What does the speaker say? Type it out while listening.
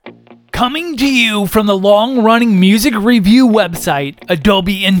Coming to you from the long-running music review website,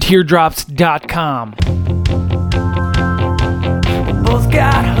 AdobeInTeardrops.com. Both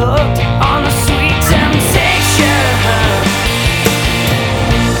got hooked on the sweet temptation.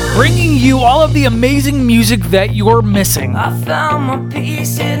 Bringing you all of the amazing music that you're missing. I found my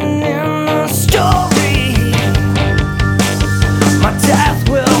peace hidden in the story. My death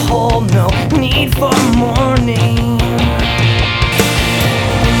will hold no need for mourning.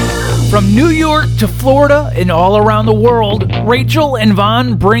 From New York to Florida and all around the world, Rachel and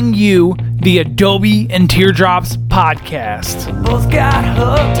Vaughn bring you the Adobe and Teardrops podcast. Both got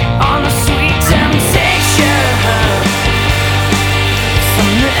hooked on the sweet temptation.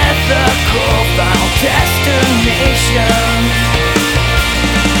 Some mythical final destination.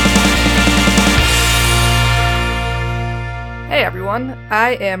 Hey everyone,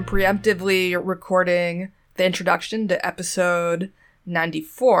 I am preemptively recording the introduction to episode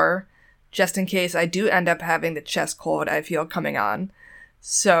 94, just in case I do end up having the chest cold I feel coming on.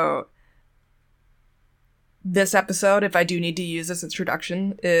 So, this episode, if I do need to use this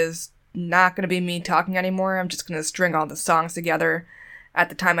introduction, is not going to be me talking anymore. I'm just going to string all the songs together. At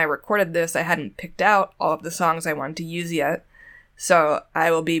the time I recorded this, I hadn't picked out all of the songs I wanted to use yet. So,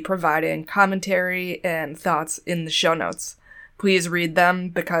 I will be providing commentary and thoughts in the show notes. Please read them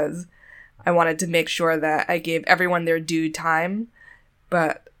because I wanted to make sure that I gave everyone their due time,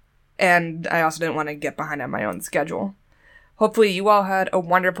 and I also didn't want to get behind on my own schedule. Hopefully you all had a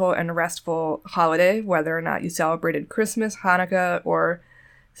wonderful and restful holiday, whether or not you celebrated Christmas, Hanukkah, or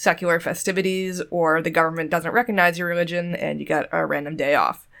secular festivities, or the government doesn't recognize your religion and you got a random day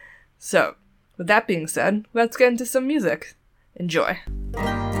off. So, with that being said, let's get into some music. Enjoy.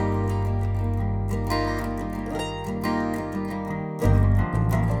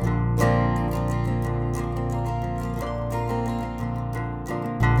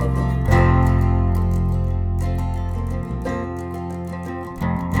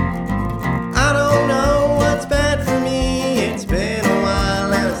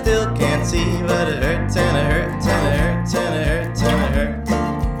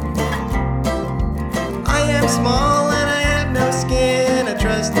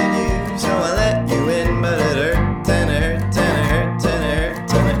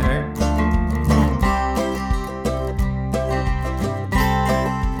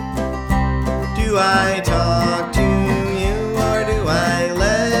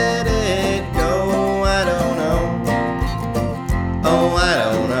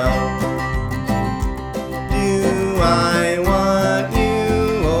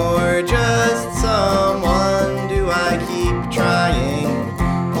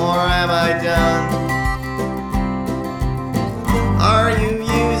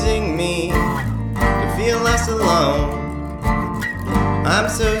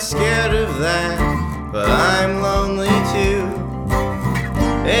 So scared of that, but I'm lonely too.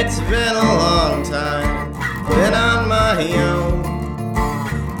 It's been a long time, been on my own.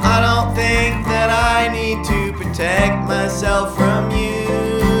 I don't think that I need to protect myself from you,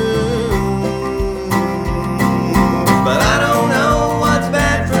 but I don't know what's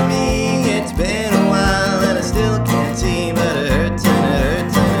bad for me. It's been a while and I still can't see, but it hurts and it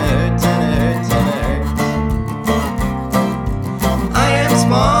hurts and it hurts and it hurts and it hurts. I am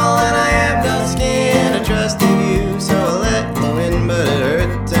small and I have no skin. I trusted you, so I let you in, but it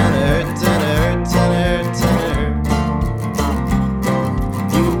hurts and it hurts and it hurts and it hurts and it hurts.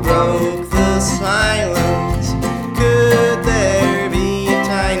 You broke the silence. Could there be a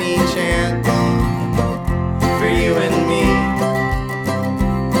tiny chance for you and me?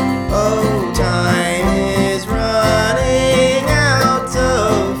 Oh, time is running out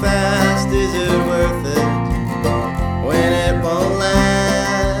so fast. Is it worth it when it won't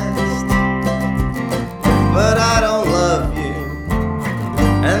last? But I don't love you,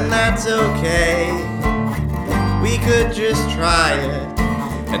 and that's okay. We could just try it,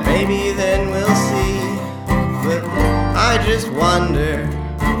 and maybe then we'll see. But I just wonder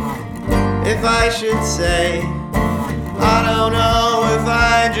if I should say I don't know if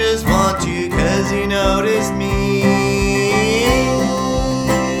I just want you 'cause you noticed me.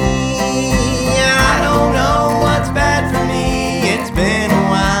 I don't know what's bad for me. It's been a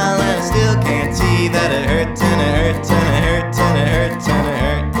while and I still can't see that it hurts and it hurts and it hurts and it hurts and it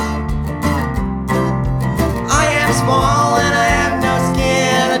hurts. I am small and I have no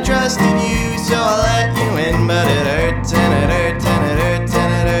skin. I trusted you, so I let you in, but it hurts and it hurts and it hurts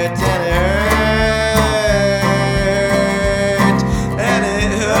and it hurts and it hurts and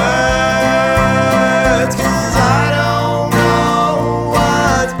it hurts, 'cause I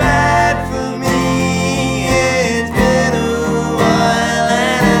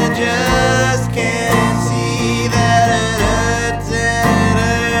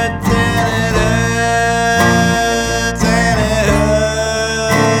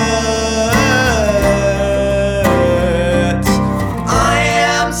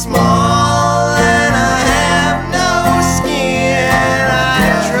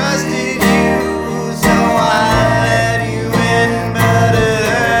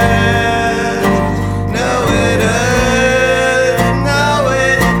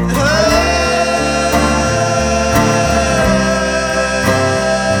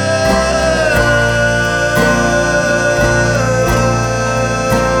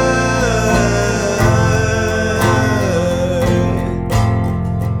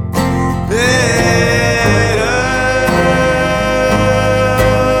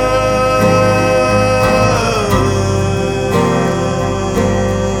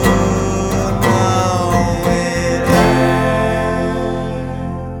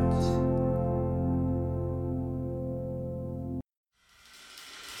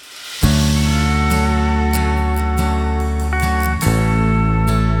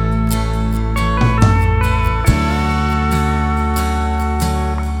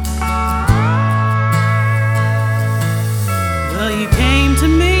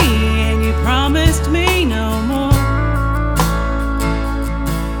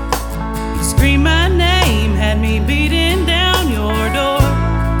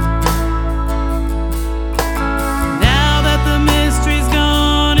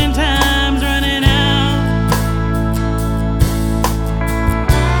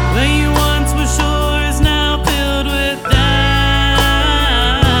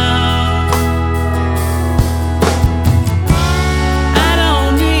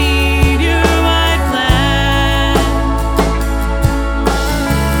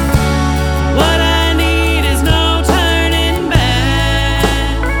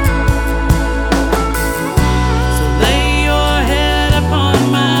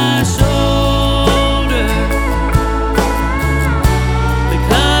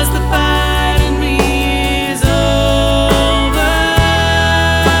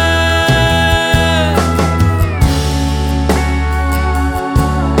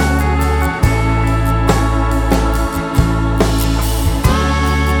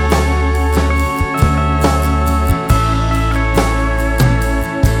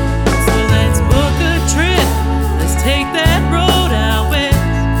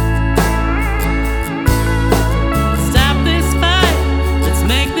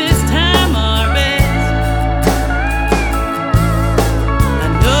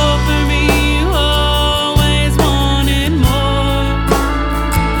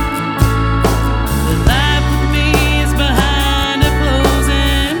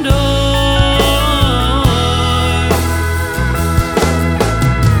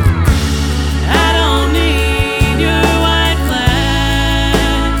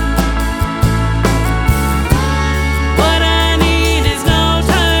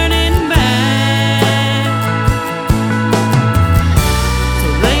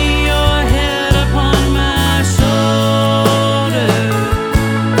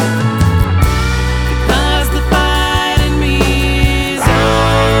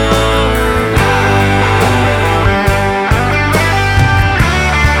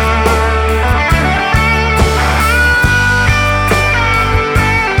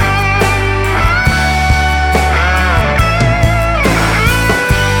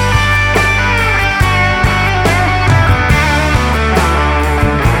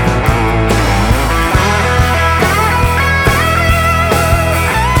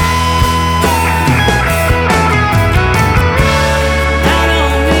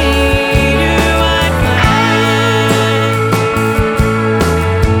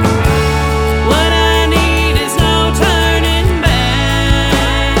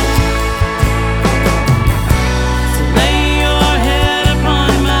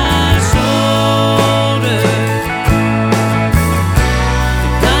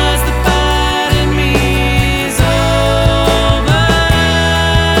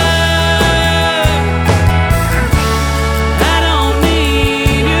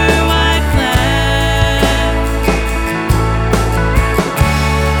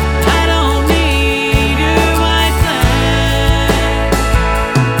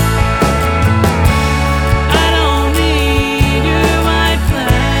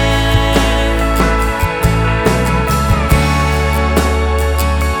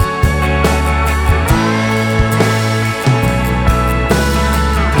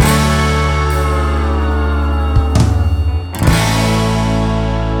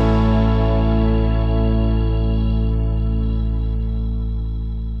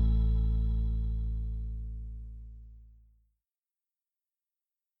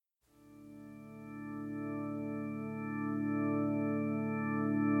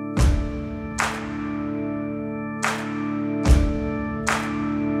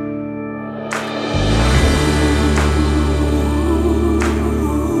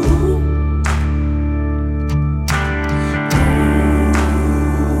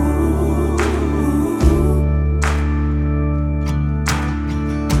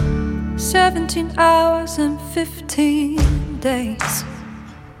 17 hours and 15 days.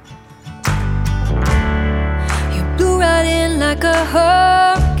 You blew right in like a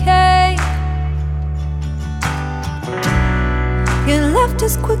hurricane. You left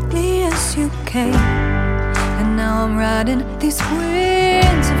as quickly as you came, and now I'm riding these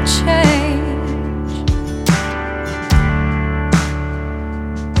winds of change.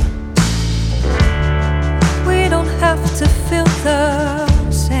 We don't have to feel the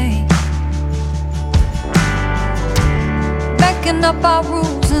same, backing up our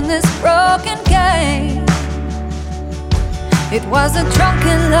rules in this broken game. It was a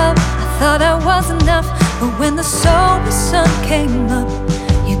drunken love, I thought I was enough, but when the sober sun came up,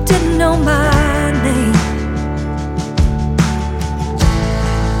 you didn't know my name.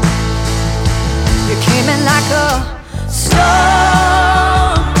 You came in like a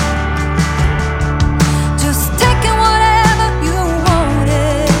storm, just taking whatever you want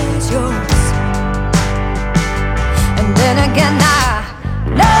is yours. And then again I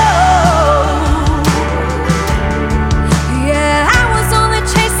know, yeah, I was only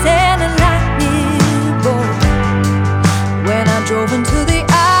chasing a lightning bolt when I drove into the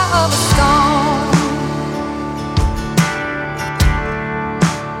eye of a storm.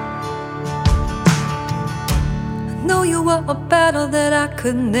 I knew you were a battle that I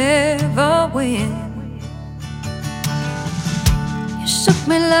could never win. You shook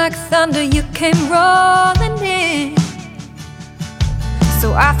me like thunder, you came rolling in. So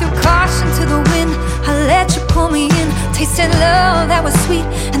I threw caution to the wind, I let you pull me in, tasting love that was sweet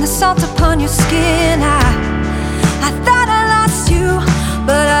and the salt upon your skin. I thought I lost you,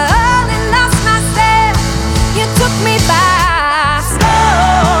 but I only lost myself. You took me by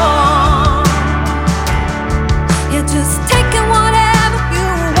storm. You're just taking whatever you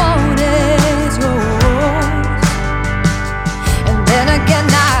want is yours. And then again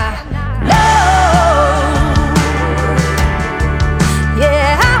I know,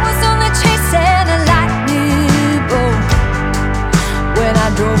 yeah, I was only chasing a lightning bolt when I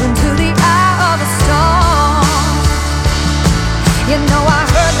drove into the eye of a storm. You know I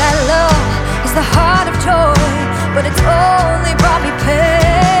heard that love is the heart of joy, but it's only brought me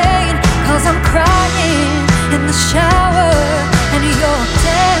pain. 'Cause I'm crying in the shower and you're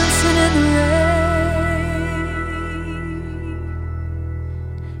dancing in the rain.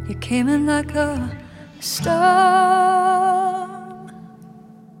 You came in like a storm,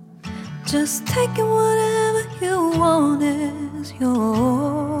 just taking whatever you want is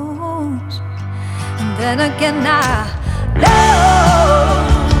yours. And then again I know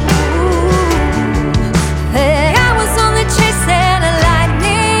that I was only chasing a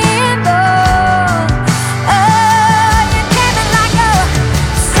lightning bolt. Oh, you came in like a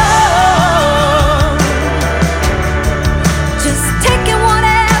storm, just taking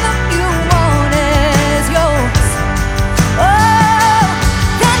whatever you want is yours. Oh,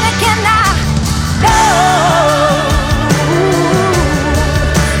 then again I know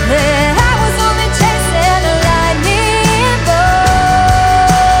that I was only chasing a lightning bolt.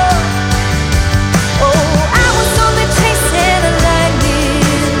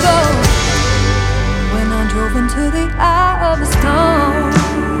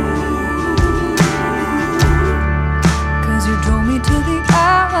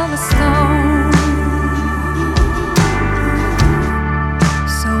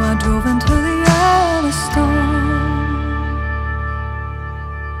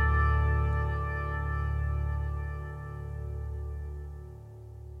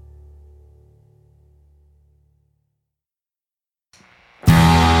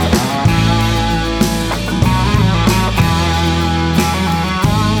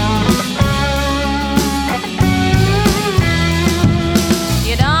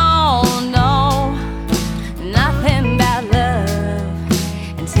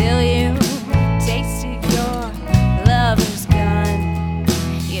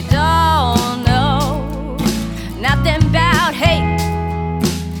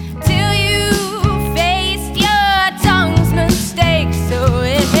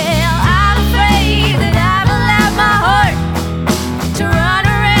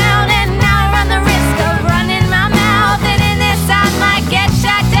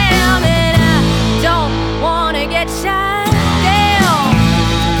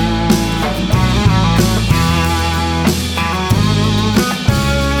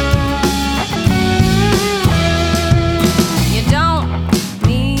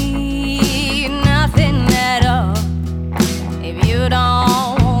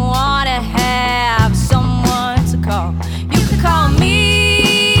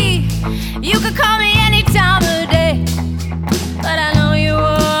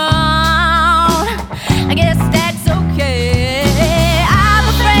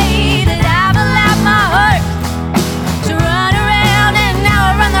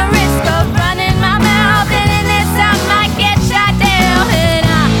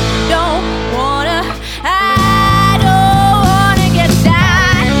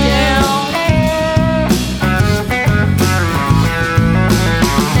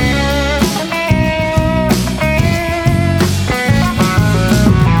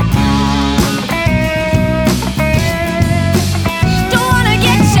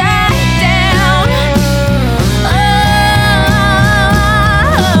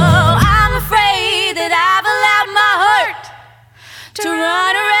 to run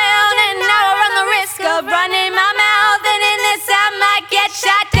around, and now I run the risk of running my mouth, and in this I might get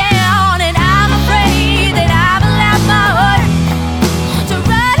shot down. And I'm afraid that I've allowed my heart to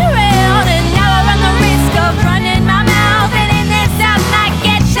run around, and now I run the risk of running my mouth, and in this I might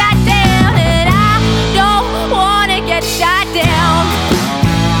get shot down. And I don't wanna get shot down.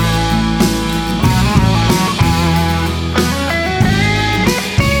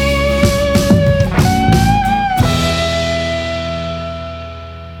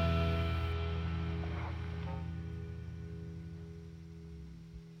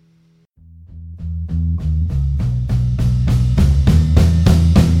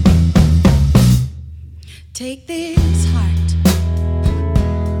 Take this heart,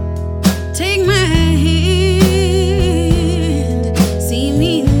 take my hand, see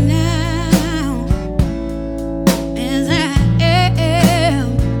me now as I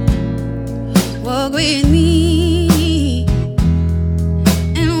am. Walk with me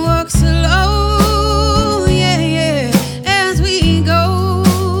and walk slow, yeah, yeah, as we go.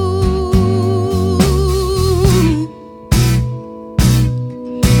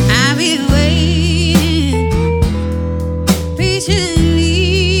 I've been waiting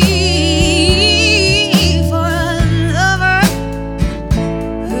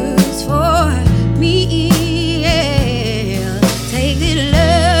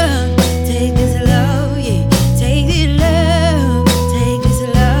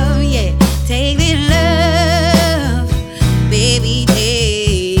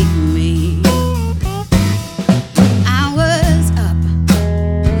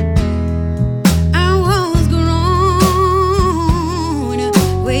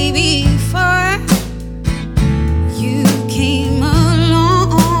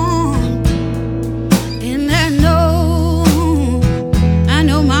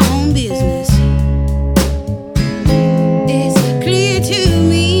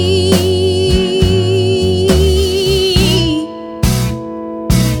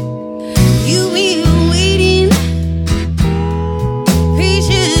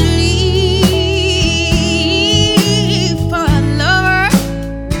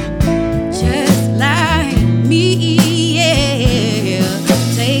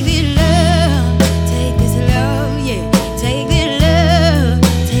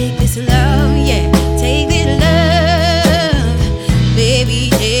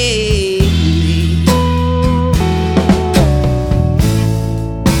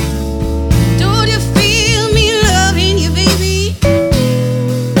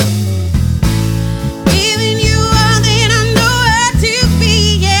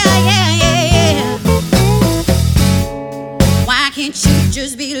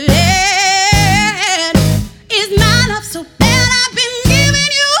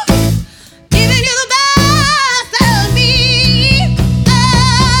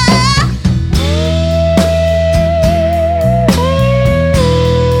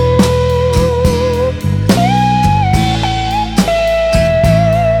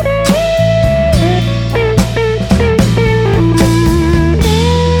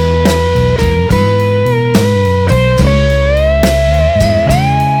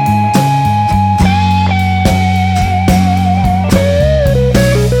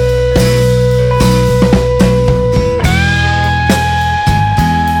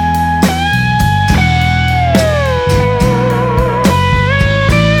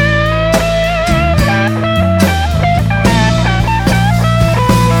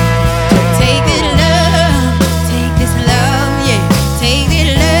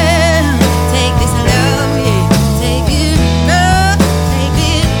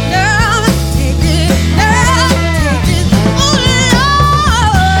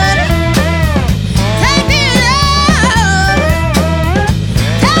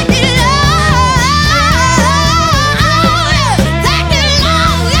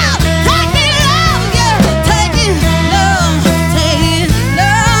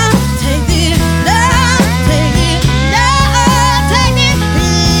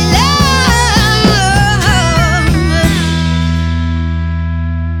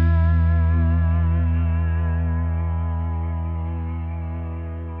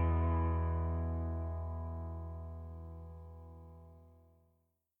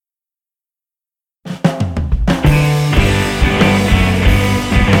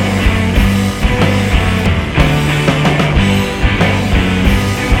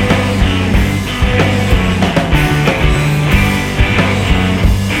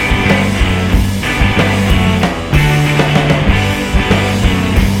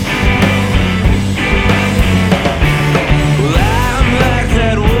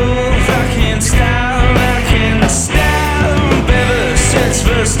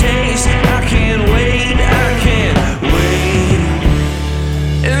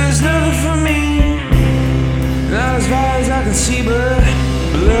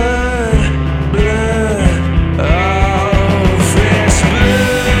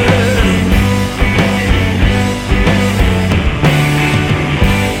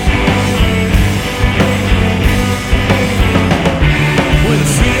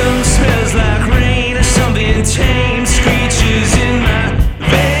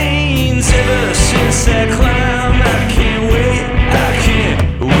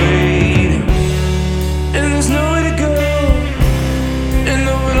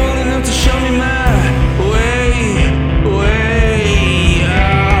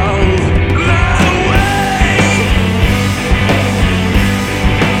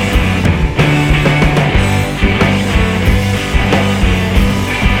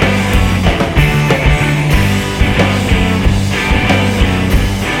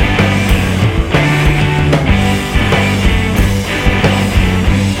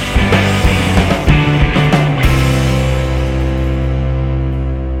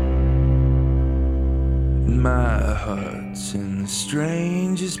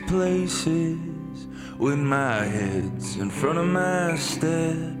changes places when my head's in front of my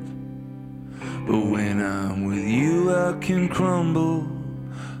step. But when I'm with you, I can crumble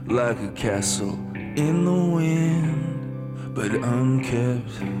like a castle in the wind, but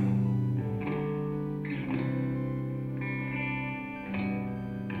unkept.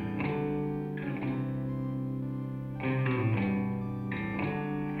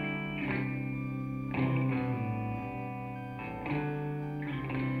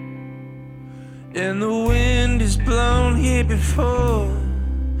 And the wind has blown here before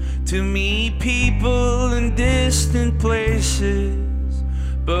to meet people in distant places.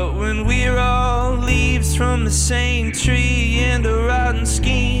 But when we're all leaves from the same tree, and our rotten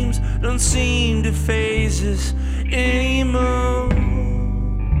schemes don't seem to faze us anymore.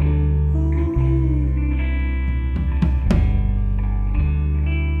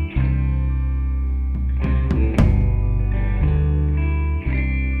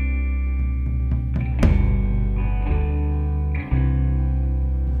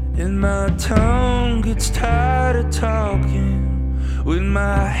 And my tongue gets tired of talking, when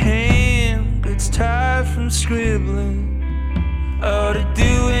my hand gets tired from scribbling. Oh, to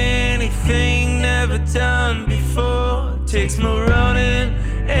do anything never done before takes more running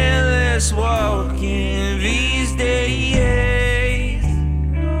and less walking these days.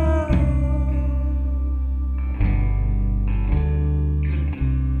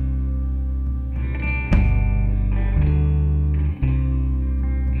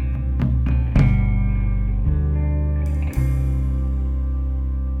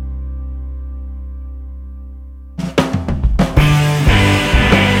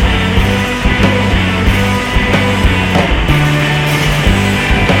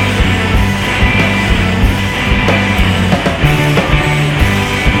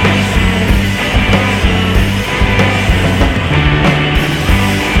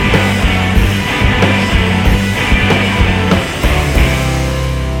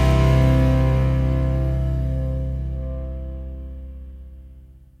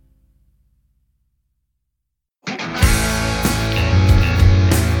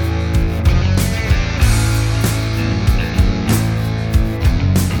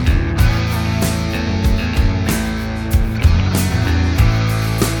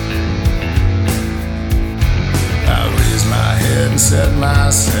 Set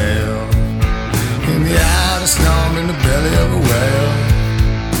myself in the outer storm, in the belly of a whale.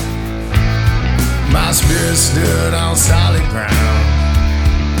 My spirit stood on solid ground.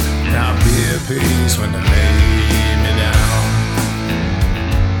 I'll be at peace when they lay me down.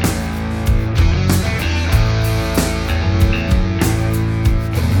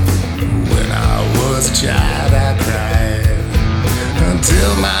 When I was a child, I cried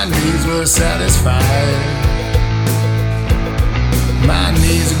until my needs were satisfied. My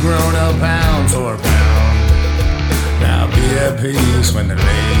needs have grown up pound for pound. I'll be at peace when they lay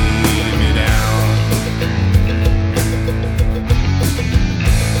me down.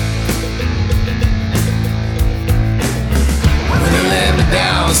 When they lay me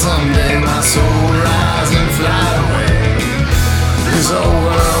down someday, my soul will rise and fly away. This whole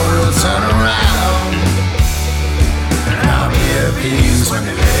world will turn around. I'll be at peace when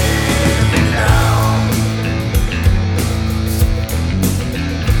they lay me down.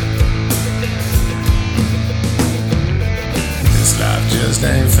 Life just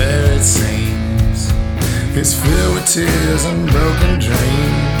ain't fair, it seems. It's filled with tears and broken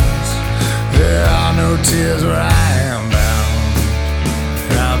dreams. There are no tears where I am bound.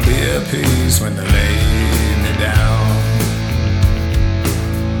 I'll be at peace when they lay me down.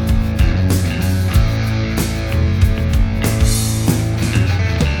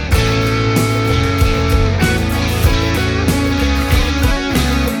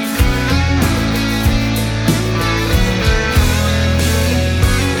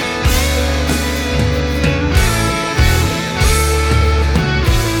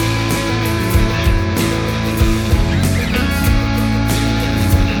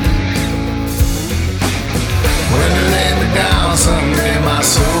 Someday my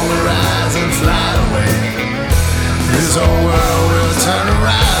soul will rise and fly away. This whole world will turn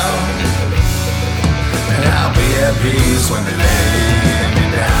around, and I'll be at peace when they lay me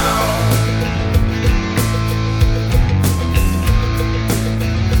down.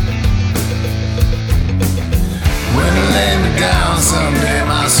 When they lay me down someday,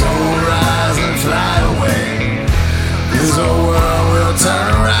 my soul will rise and fly away. This whole world will turn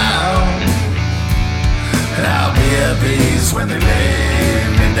around, and I'll be at peace when they lay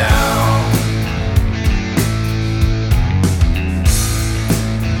me down.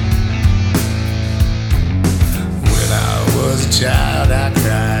 When I was a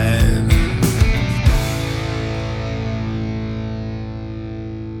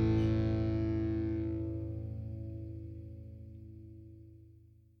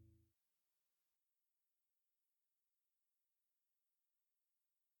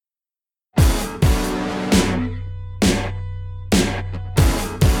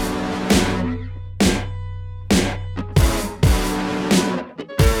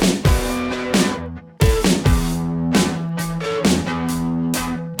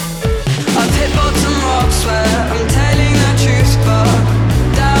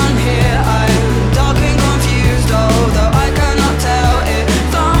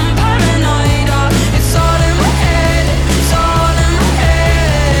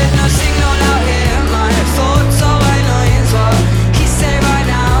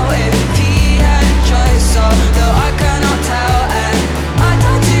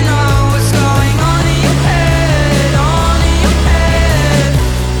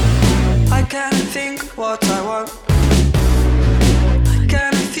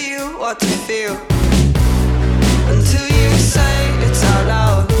what to feel until you say it out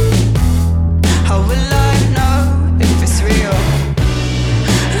loud. How will I know if it's real?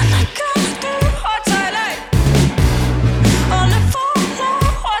 And I can't do what I like. I'll never know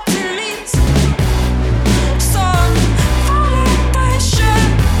what it means. Some validation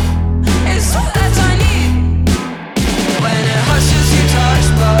is all that I need. When it hushes you touch,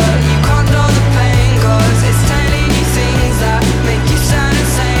 but you can't know the pain, 'cause it's telling you things that make you sound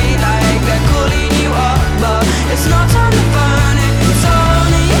insane, like they're calling you up, but it's not on the phone. It's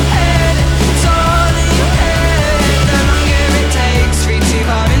all in your head, it's all in your head. The longer it takes for you to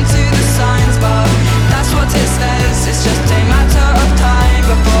come into the signs, but that's what it says. It's just a matter of time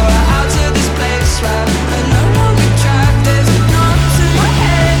before we're out of this place where we're no longer trapped. It's not in my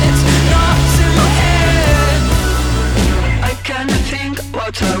head, it's not in my head. I can't think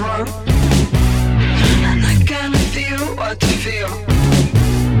what I want, and I can't feel what I feel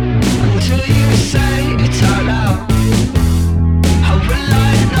until you say it out loud. How will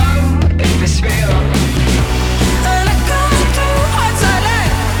I know if it's real? And I can't do what I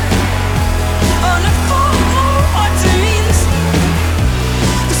like. I'll never know what it means.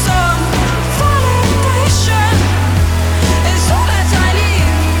 Some validation is all that I need.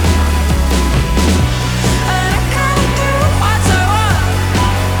 And I can't do what I want,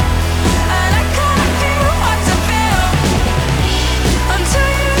 and I can't feel what I feel until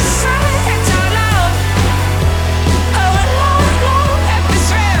you say it out loud. How will I know if it's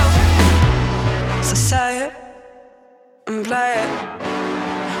real? So say it and play it.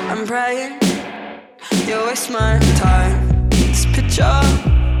 I'm praying you'll waste my time. This picture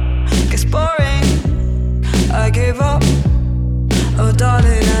gets boring. I give up, oh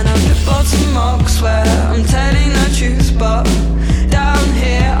darling, and I've hit bottom marks where I'm telling the truth, but down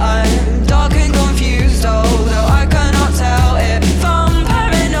here I'm dark and confused. Although I cannot tell if I'm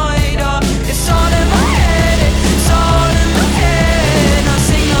paranoid or it's all in my head. It's all in my head. I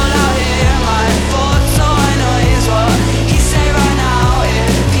sing all out here, my thoughts, all I know is what he say right now.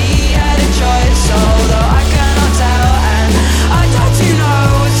 If he had a choice, although I cannot tell, and I don't you know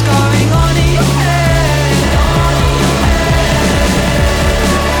what's going on in your head. On in your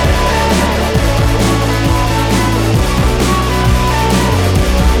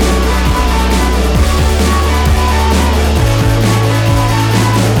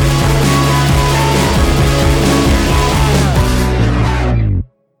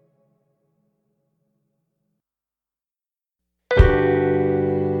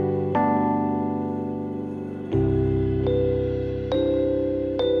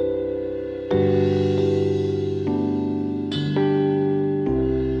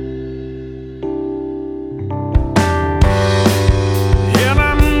And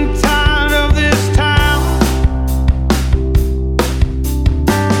I'm tired of this town.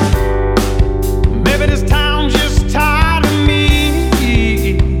 Maybe this town's just tired of me.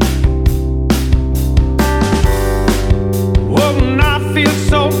 Oh, and I feel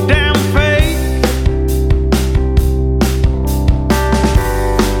so damn fake.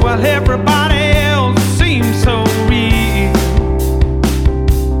 While everybody else seems so real.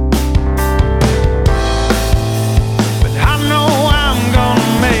 But I know I'm gonna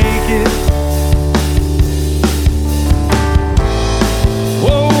make it.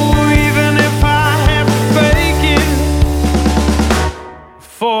 Oh, even if I have to fake it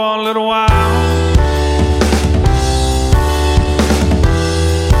for a little while.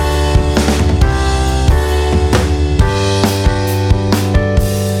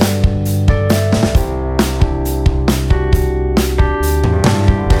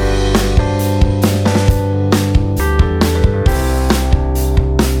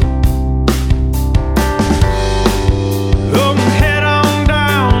 Oh, head on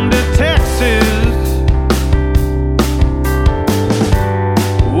down to Texas.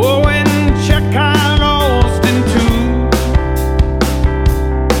 Oh, and check out Austin too.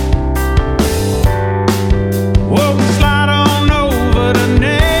 Oh, slide on over to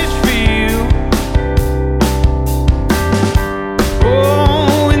Nashville.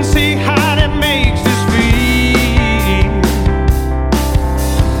 Oh, and see how that makes us feel.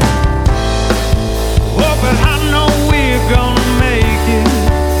 Oh, but I know we're gonna make it.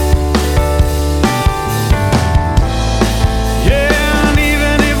 Yeah, and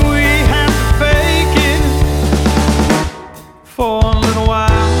even if we have to fake it for a little while.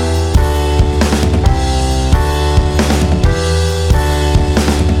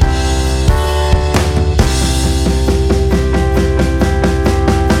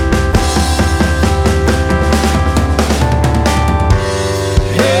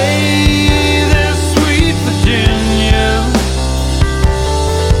 Hey, there's sweet Virginia.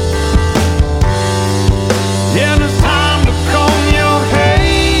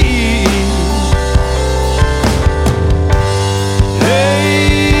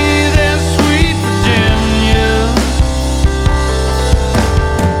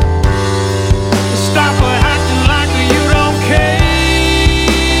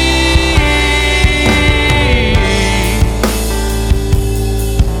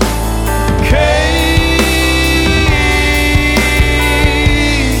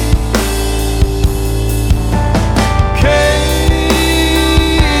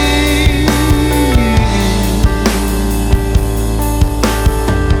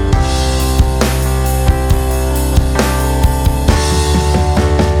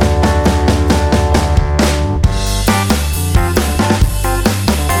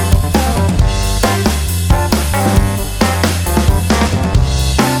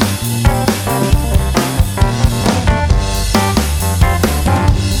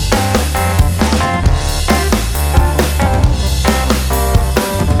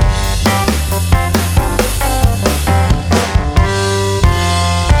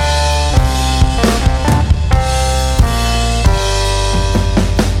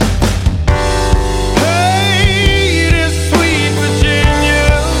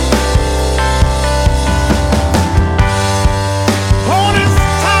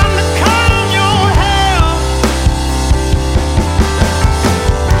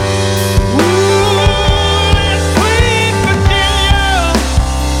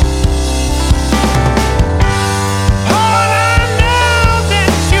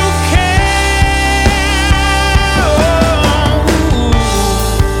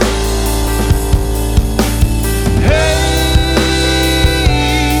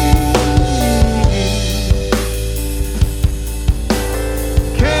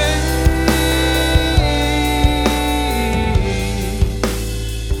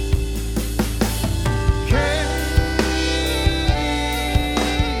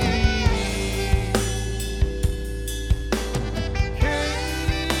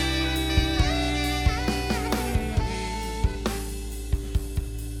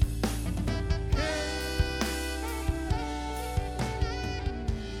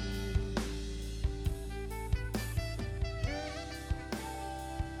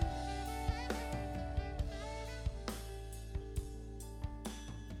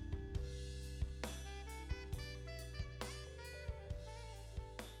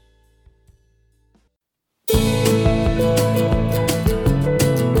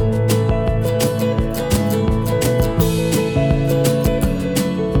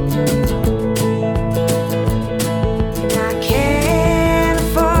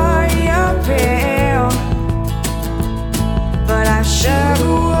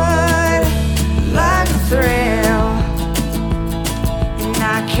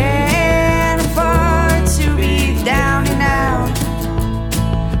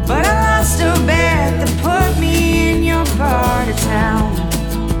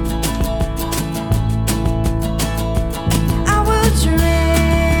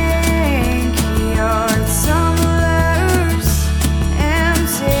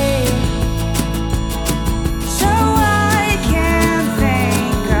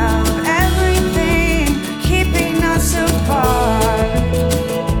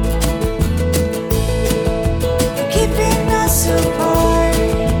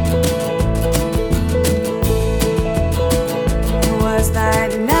 'cause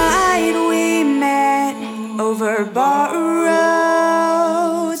that night we met over borrowed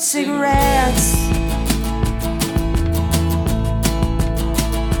cigarettes.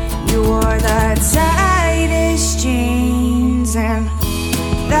 You wore the tightest jeans, and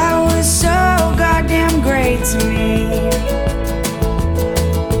that was so goddamn great to me.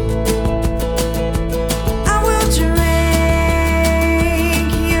 I will drink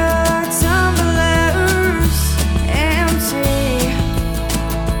your tumblers empty,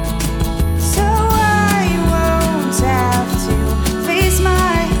 so I won't have to face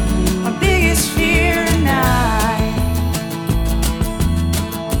my biggest fear tonight.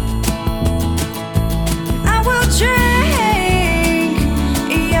 I will drink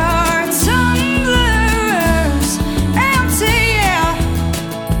your tumblers empty.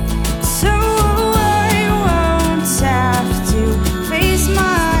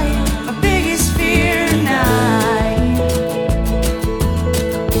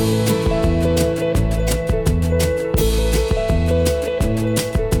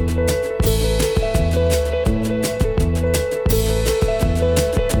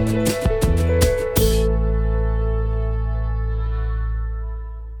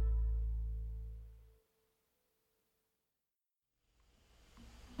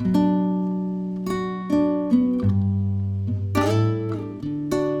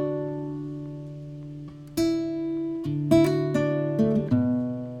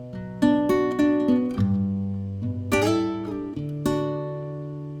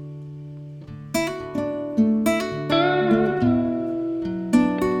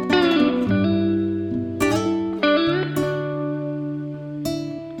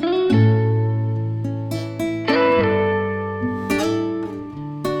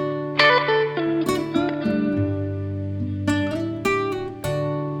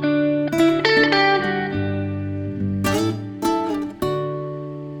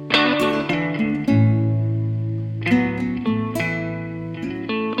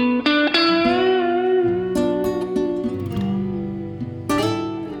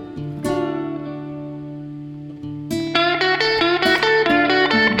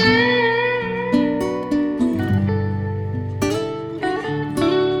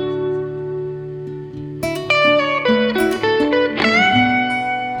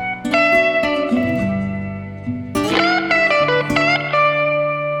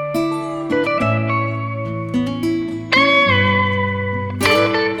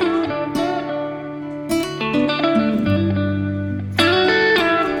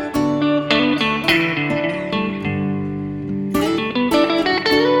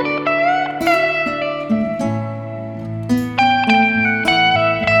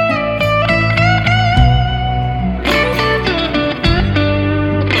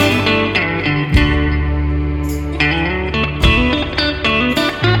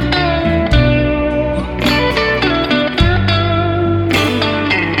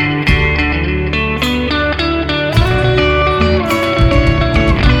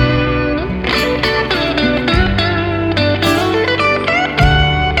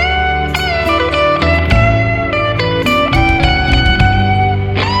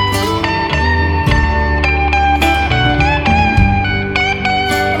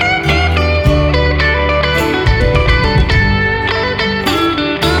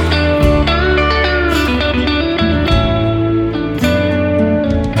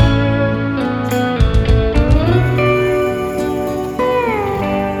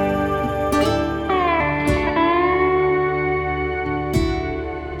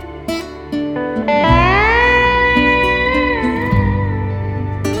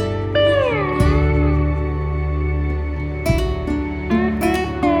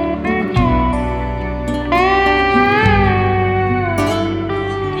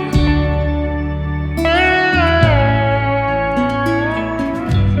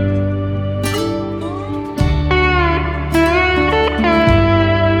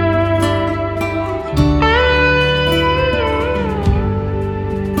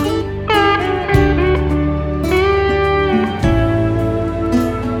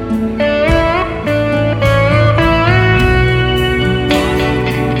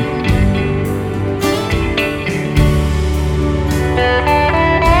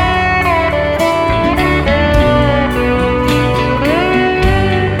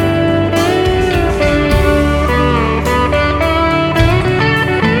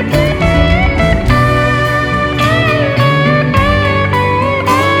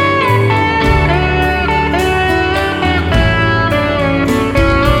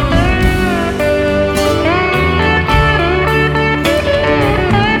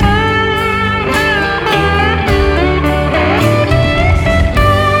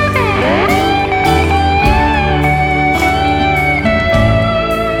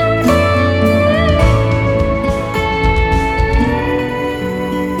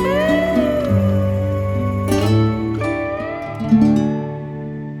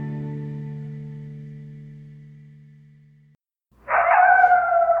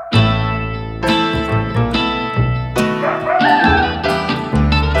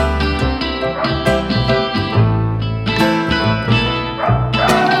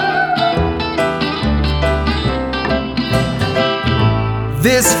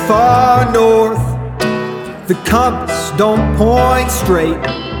 this far north, the compass don't point straight.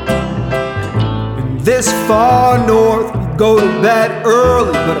 And this far north, we go to bed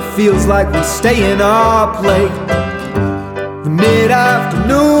early, but it feels like we're staying up late. The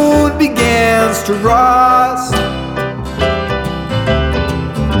mid-afternoon begins to rust.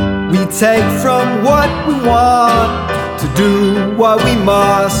 We take from what we want to do what we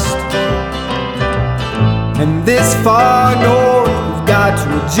must. And this far north, we've got to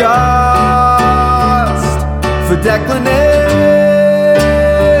adjust for declination.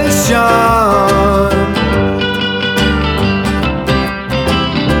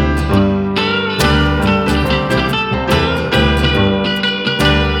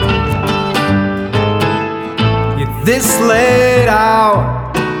 This laid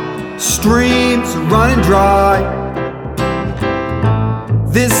out, streams are running dry.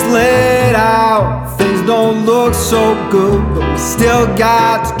 This laid out, things don't look so good, but we still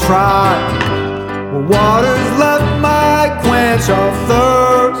got to try. Well, water's left might quench our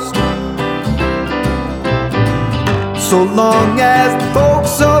thirst, so long as the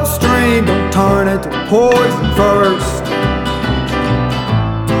folks upstream don't turn it to poison first.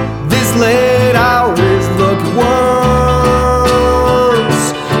 This laid out is looking worse.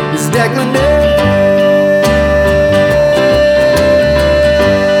 It's declination.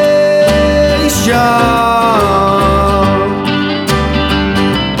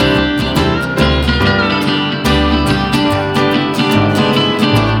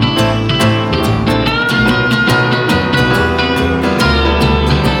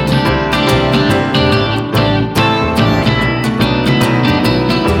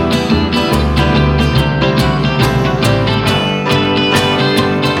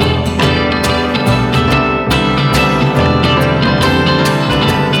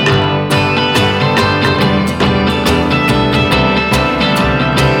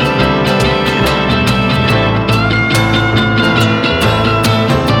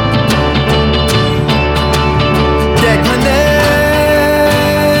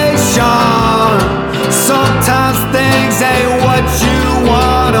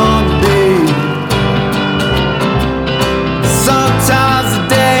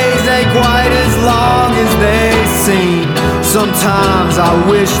 Sometimes I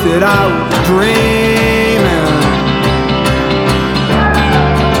wish that I was dreaming.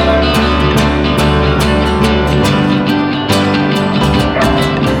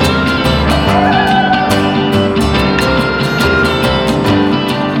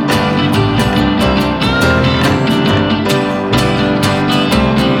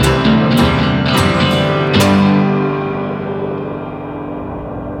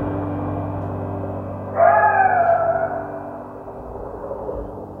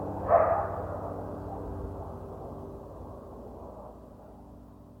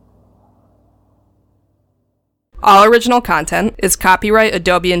 All original content is copyright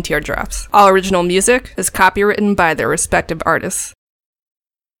Adobe and Teardrops. All original music is copywritten by their respective artists.